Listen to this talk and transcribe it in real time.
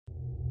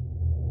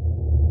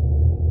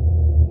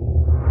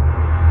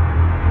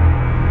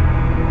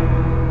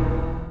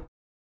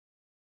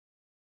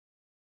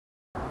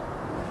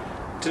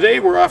Today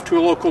we're off to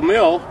a local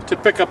mill to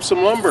pick up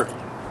some lumber.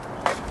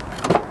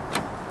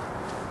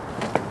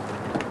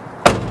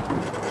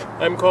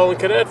 I'm Colin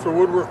Cadet for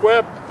Woodwork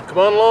Web. Come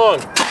on along.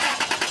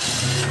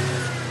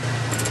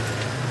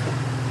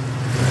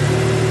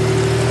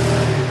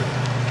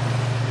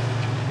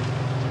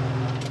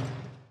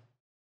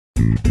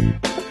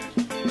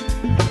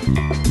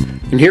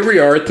 And here we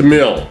are at the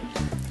mill.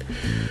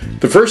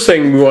 The first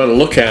thing we want to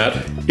look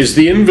at is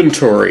the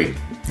inventory.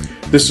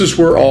 This is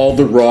where all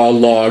the raw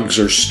logs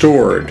are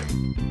stored.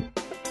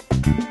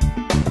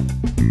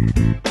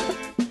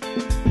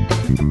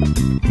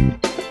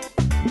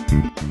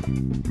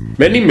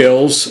 Many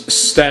mills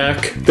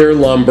stack their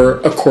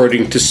lumber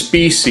according to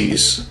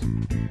species.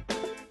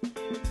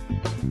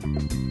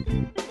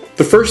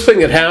 The first thing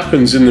that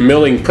happens in the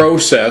milling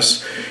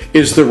process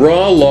is the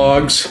raw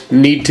logs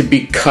need to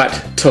be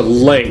cut to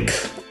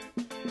length.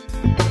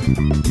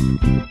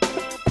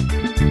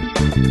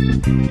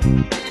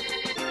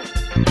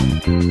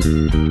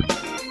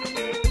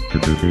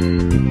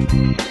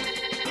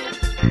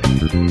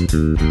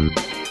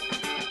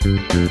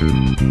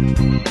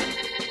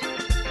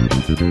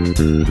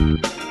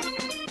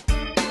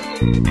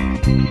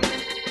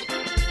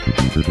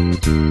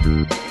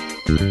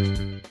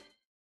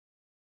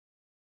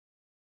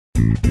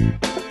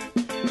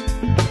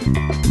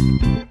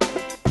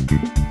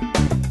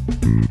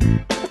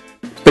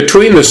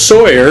 Between the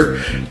sawyer,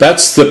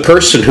 that's the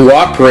person who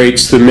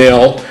operates the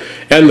mill,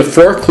 and the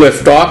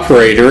forklift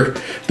operator,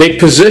 they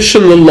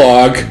position the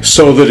log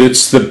so that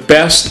it's the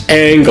best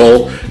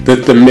angle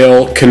that the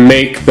mill can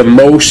make the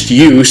most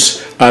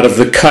use out of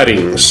the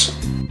cuttings.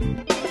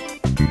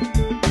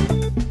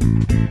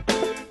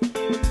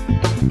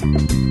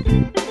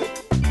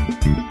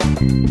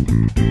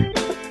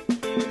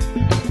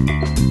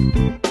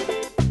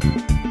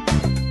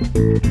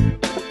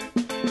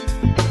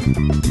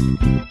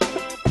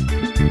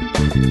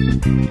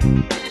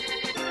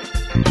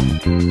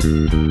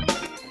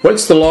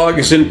 Once the log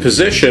is in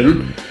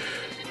position,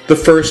 the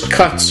first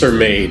cuts are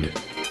made.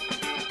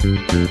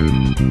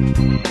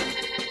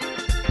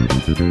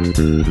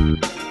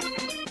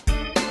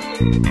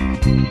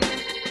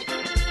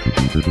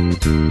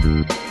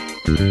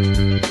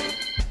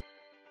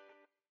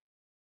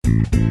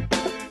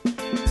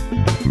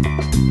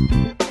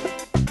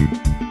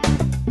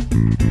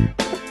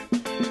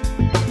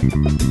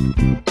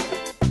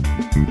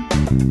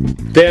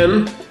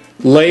 Then,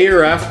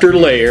 layer after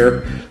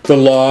layer, the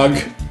log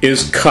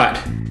is cut.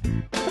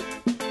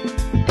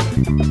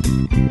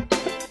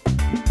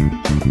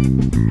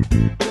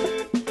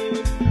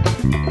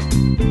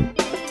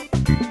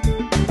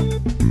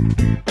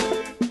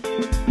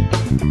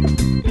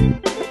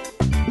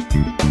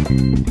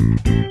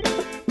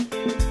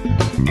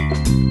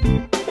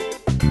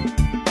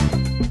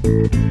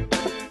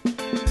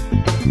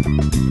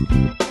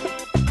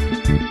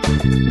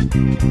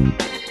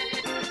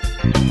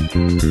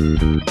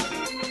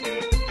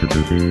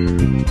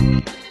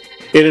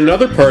 In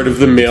another part of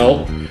the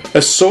mill,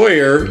 a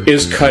sawyer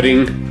is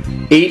cutting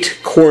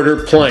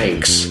 8-quarter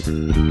planks.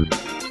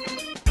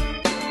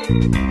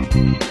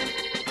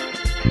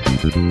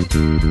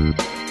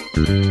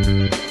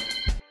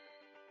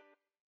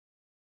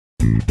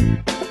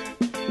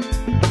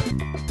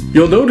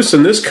 You'll notice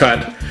in this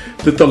cut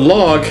that the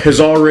log has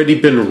already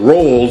been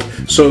rolled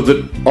so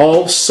that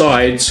all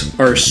sides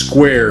are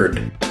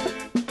squared.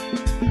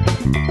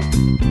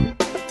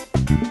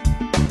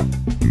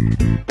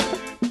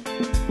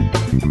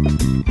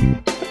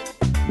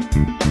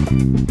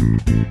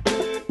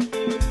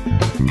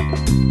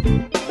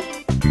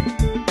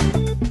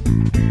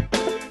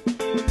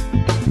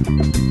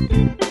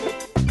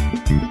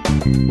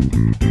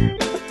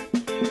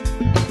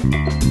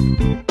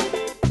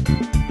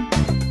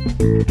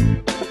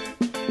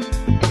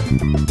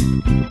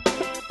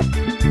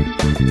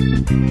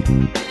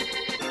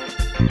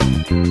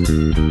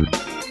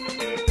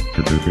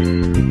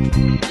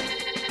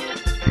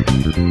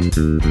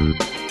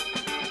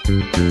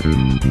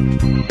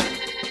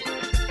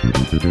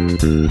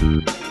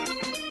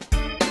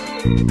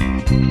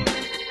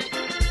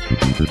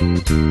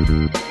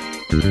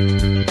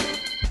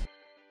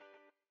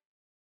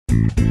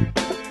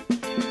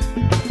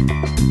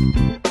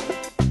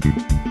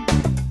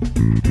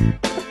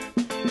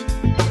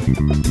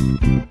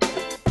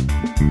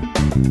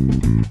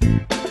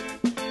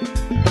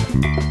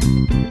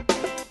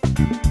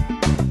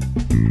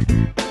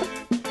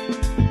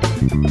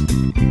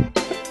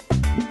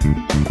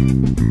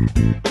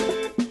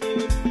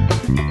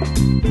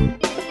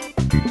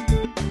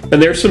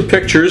 And there's some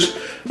pictures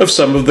of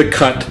some of the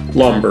cut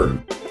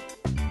lumber.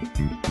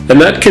 And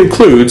that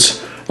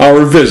concludes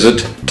our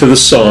visit to the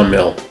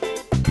sawmill.